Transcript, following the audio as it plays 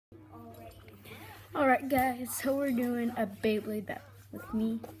Alright guys, so we're doing a Beyblade battle with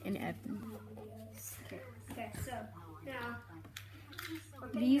me and Evan. Okay, so now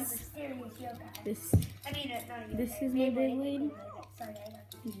This is my Beyblade,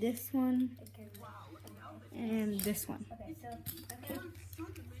 this one, and this one. Okay, so I'm gonna pick this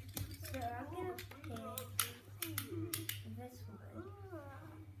one.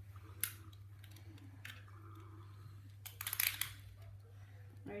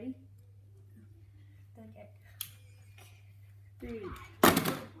 Ready? Okay. 3,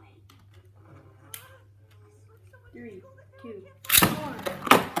 2, 1.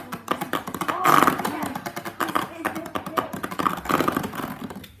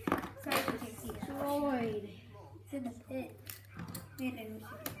 Destroyed. It's in the pit.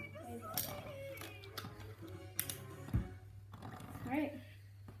 Alright.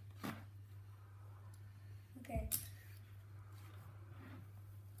 Okay.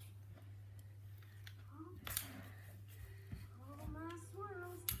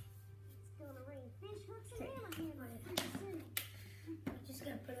 I'm just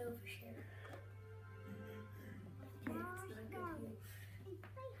gonna put it over here.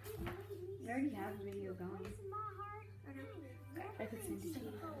 You already have a video going. I could send it to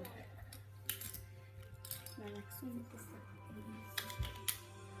you. My next one.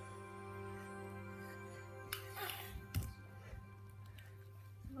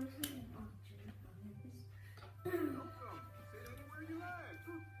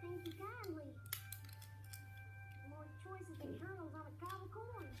 Thank you kindly. More choices than kernels on a cob of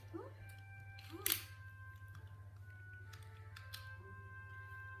corn. Huh?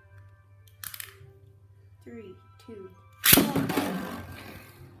 3, 2.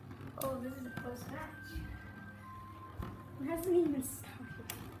 Oh, this is a close match. It hasn't even started.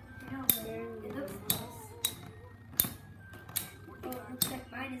 It looks close. Oh, it looks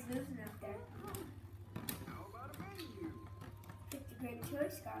like mine is losing out there. Pick the great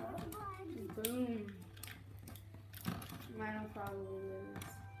choice, Scarlett. Boom. Mine will probably lose.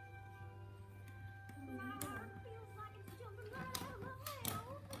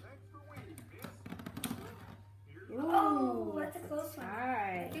 Oh, that's a close one.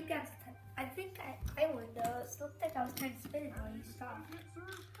 Alright. I think I won though. It looked like I was trying to spin it while you stopped.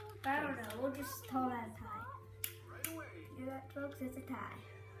 But I don't know. We'll just call that a tie. Hear that, folks? It's a tie.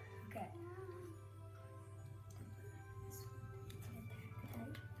 Okay.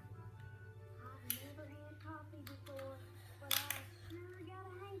 I've never had coffee before, but I sure got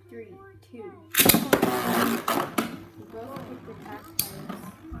a hankering 3, for it 2. today. We both picked the taxpayers.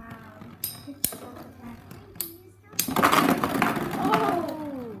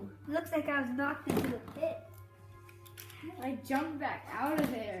 Oh! Looks like I was knocked into the pit. I jumped back out of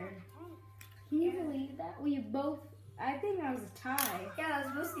there. Can you believe that? We both, I think that was a tie. Yeah, that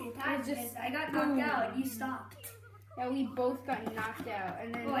was supposed to be a tie It just- because I got knocked out and you stopped. Yeah, we both got knocked out.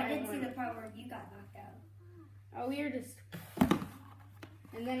 And then Oh, I didn't see the part where you got knocked out. Oh, we were just.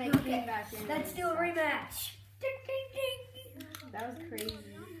 And then I Okay, came back in. let's do a rematch. Ding, ding, ding. That was crazy.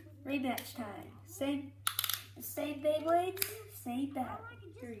 Rematch time. Same Beyblades, same battle.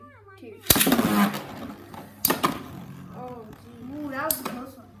 3, 2. Oh, geez. Ooh, that was a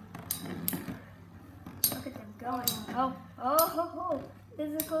close one. Look at them going. Oh. This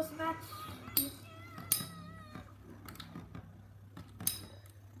is a close match.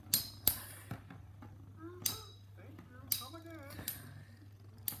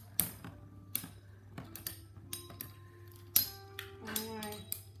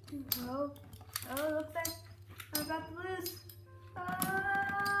 Oh, looks like I'm about to lose. Oh,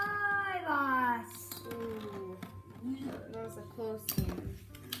 I lost. Ooh. That was a close game.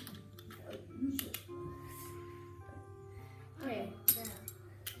 Okay.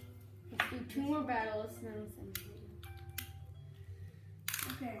 Let's do 2 more battles and then we'll send you.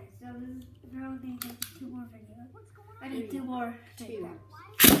 Okay, so this is probably 2 more videos. I need 2 more. 2.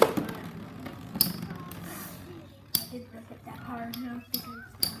 I didn't look at that hard enough because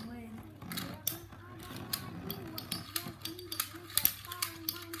it's gonna win.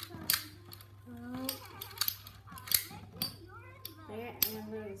 Oh. Yeah, and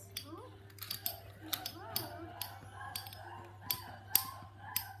lose.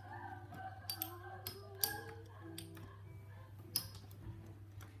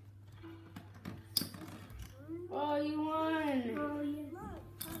 Oh, you won! Oh, yeah.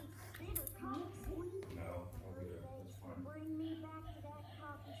 Bring me back to that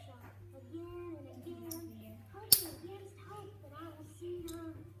coffee shop again and again, hoping against hope that I will see her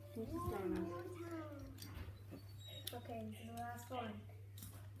one more time. Okay, this is the last one.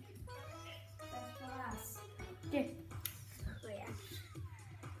 That's the last. Okay. Oh, yeah.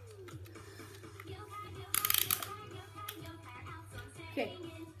 Okay.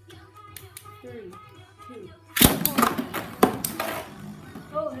 3, 2.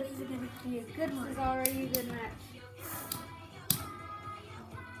 Oh, this is going to be a good This one. is already a good match.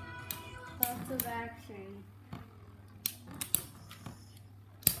 Lots of action.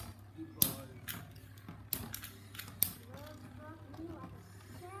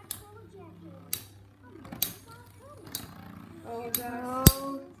 Oh gosh.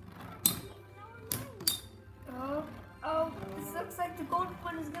 Oh, this looks like the golden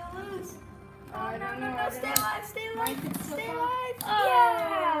one is gonna lose. I don't know. Stay alive, stay Mine alive, could still stay fall. alive.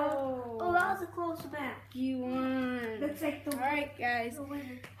 Oh. Oh, that was a close match. You won. Looks like the Alright guys, the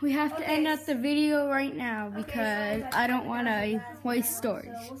winner. we have to Okay, end up the video right now Okay, because sorry, I don't guys. want to waste storage.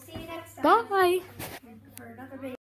 So we'll see you next time. Bye.